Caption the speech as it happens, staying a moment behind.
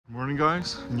Morning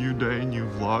guys, new day, new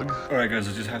vlog. Alright guys,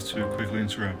 I just have to quickly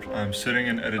interrupt. I'm sitting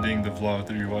and editing the vlog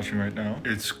that you're watching right now.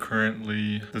 It's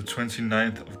currently the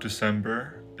 29th of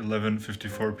December,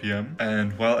 11:54 p.m.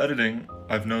 And while editing,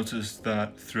 I've noticed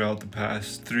that throughout the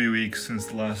past 3 weeks since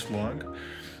the last vlog,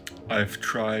 I've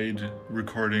tried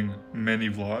recording many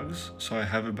vlogs. So I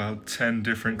have about 10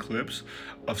 different clips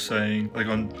of saying, like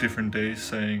on different days,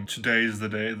 saying today is the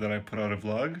day that I put out a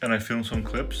vlog, and I filmed some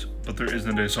clips, but there isn't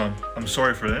a day, so I'm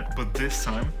sorry for that. But this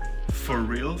time, for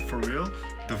real,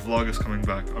 the vlog is coming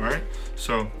back. All right,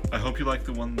 so I hope you like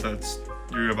the one that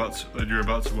you're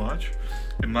about to watch.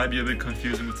 It might be a bit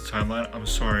confusing with the timeline. I'm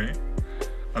sorry.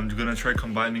 I'm gonna try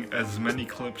combining as many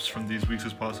clips from these weeks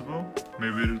as possible.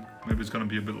 Maybe it's gonna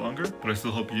be a bit longer, but I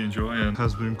still hope you enjoy. And it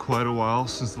has been quite a while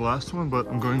since the last one, but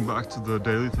I'm going back to the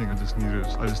daily thing. I just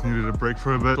needed a break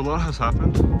for a bit. A lot has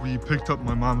happened. We picked up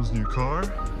my mom's new car.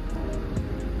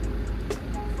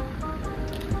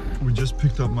 We just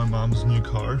picked up my mom's new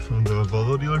car from the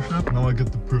Volvo dealership. Now I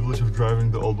get the privilege of driving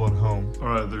the old one home.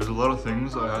 Alright, there's a lot of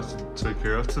things I have to take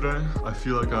care of today. I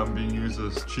feel like I'm being used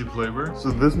as cheap labor. So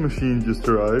this machine just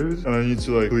arrived and I need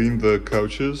to like clean the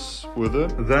couches with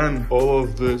it. Then all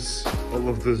of this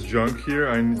junk here,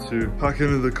 I need to pack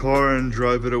into the car and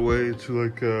drive it away to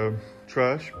like a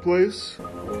trash place.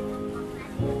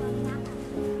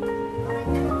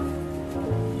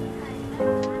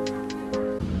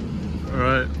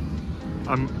 Alright.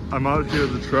 I'm out here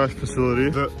at the trash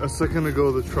facility. A second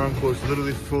ago, the trunk was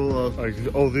literally full of like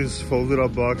all these folded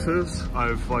up boxes.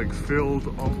 I've like filled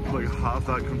like half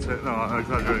that container. No, I'm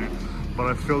exaggerating, but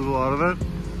I filled a lot of it,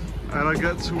 and I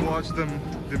get to watch them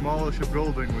demolish a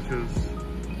building, which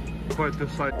is quite the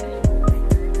sight.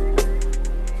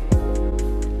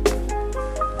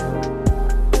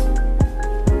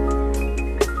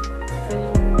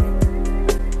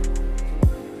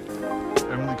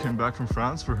 Back from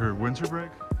France for her winter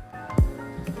break.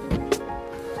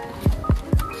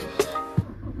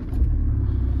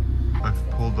 I've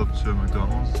pulled up to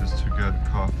McDonald's just to get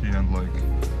coffee and like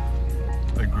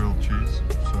a grilled cheese,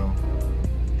 so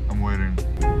I'm waiting.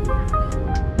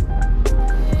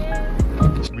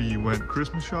 We went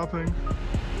Christmas shopping.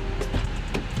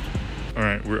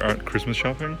 Alright, we're at Christmas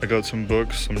shopping. I got some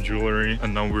books, some jewelry,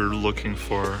 and now we're looking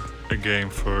for a game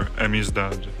for Emmy's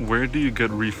dad. Where do you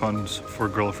get refunds for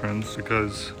girlfriends?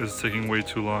 Because it's taking way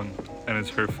too long and it's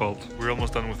her fault. We're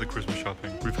almost done with the Christmas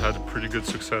shopping. We've had pretty good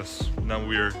success. Now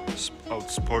we're out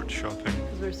sport shopping.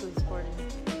 Because we're so sporty.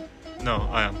 No,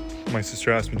 I am. My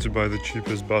sister asked me to buy the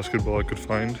cheapest basketball I could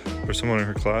find for someone in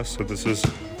her class, so this is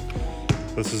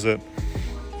it.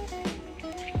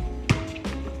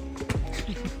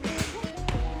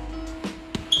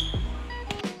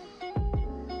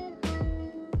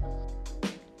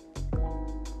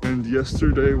 And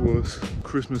yesterday was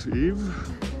Christmas Eve.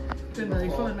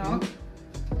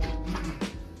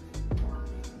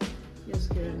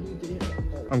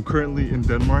 I'm currently in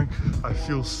Denmark. I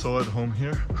feel so at home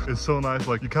here. It's so nice,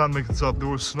 like you can't make this up. There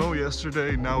was snow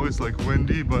yesterday, now it's like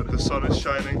windy, but the sun is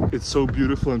shining. It's so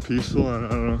beautiful and peaceful, and I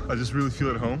don't know, I just really feel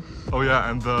at home. Oh yeah,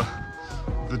 and the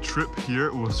trip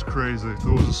here was crazy.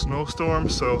 There was a snowstorm,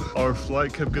 so our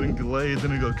flight kept getting delayed,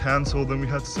 then it got cancelled, then we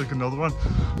had to take another one.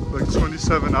 Like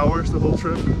 27 hours the whole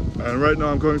trip. And right now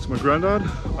I'm going to my granddad.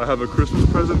 I have a Christmas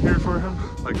present here for him.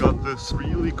 I got this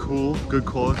really cool, good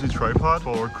quality tripod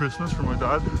for Christmas for my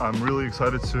dad. I'm really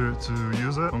excited to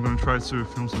use it. I'm gonna try to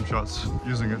film some shots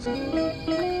using it.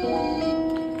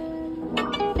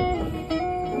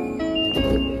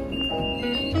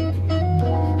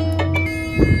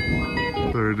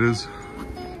 There it is.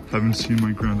 Haven't seen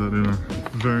my granddad in a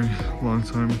very long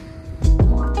time.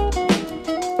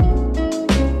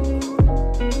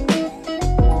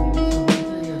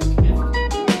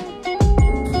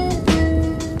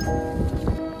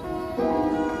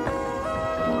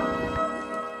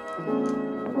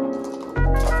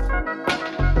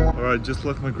 I just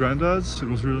left my granddad's. It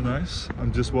was really nice.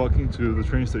 I'm just walking to the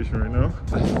train station right now.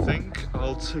 I think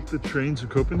I'll take the train to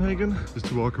Copenhagen just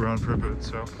to walk around for a bit,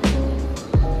 so.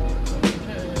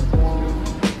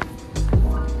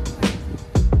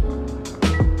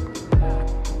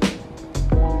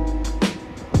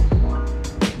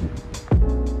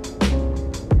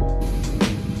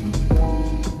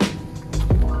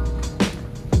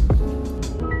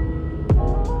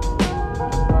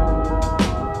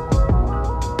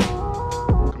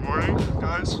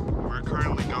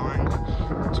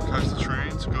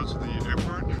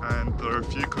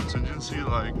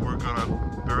 Like we're gonna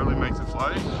barely make the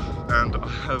flight, and I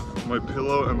have my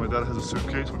pillow and my dad has a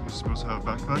suitcase when he's supposed to have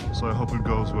a backpack, so I hope it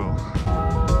goes well.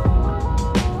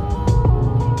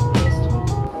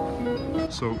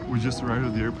 So we just arrived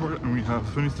at the airport and we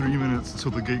have 23 minutes till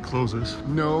the gate closes.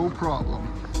 No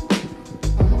problem.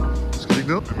 Let's get it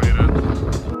up. We made it.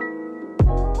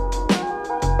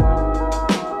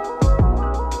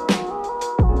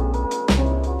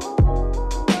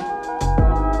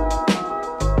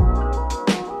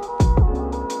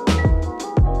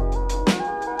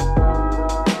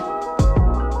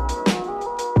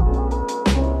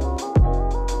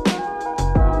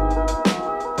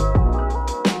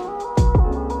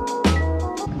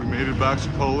 Back to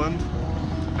Poland,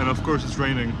 and of course it's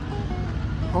raining.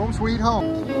 Home sweet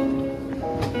home.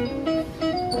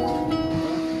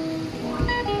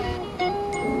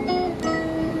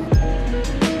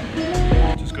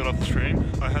 Just got off the train.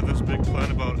 I had this big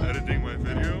plan about editing my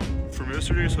video from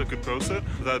yesterday so I could post it.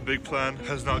 That big plan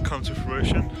has not come to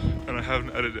fruition and I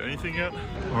haven't edited anything yet.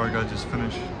 Alright guys, just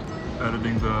finished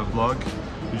editing the vlog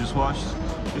you just watched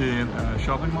in a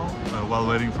shopping mall while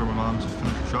waiting for my mom to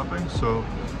finish her shopping. So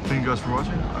thank you guys for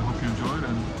watching. I hope you enjoyed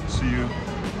and see you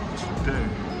today.